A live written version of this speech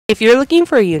If you're looking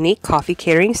for a unique coffee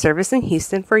catering service in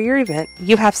Houston for your event,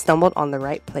 you have stumbled on the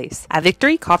right place. At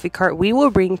Victory Coffee Cart, we will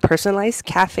bring personalized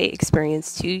cafe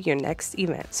experience to your next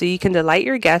event, so you can delight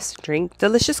your guests, drink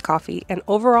delicious coffee, and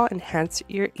overall enhance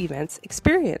your event's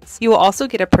experience. You will also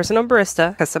get a personal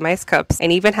barista, customized cups,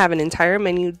 and even have an entire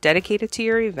menu dedicated to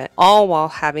your event, all while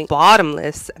having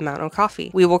bottomless amount of coffee.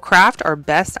 We will craft our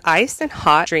best iced and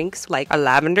hot drinks like a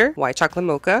lavender, white chocolate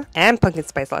mocha, and pumpkin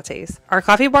spice lattes. Our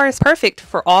coffee bar is perfect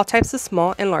for all types of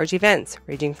small and large events,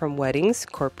 ranging from weddings,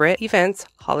 corporate events,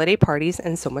 holiday parties,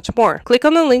 and so much more. Click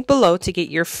on the link below to get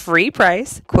your free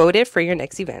price quoted for your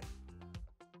next event.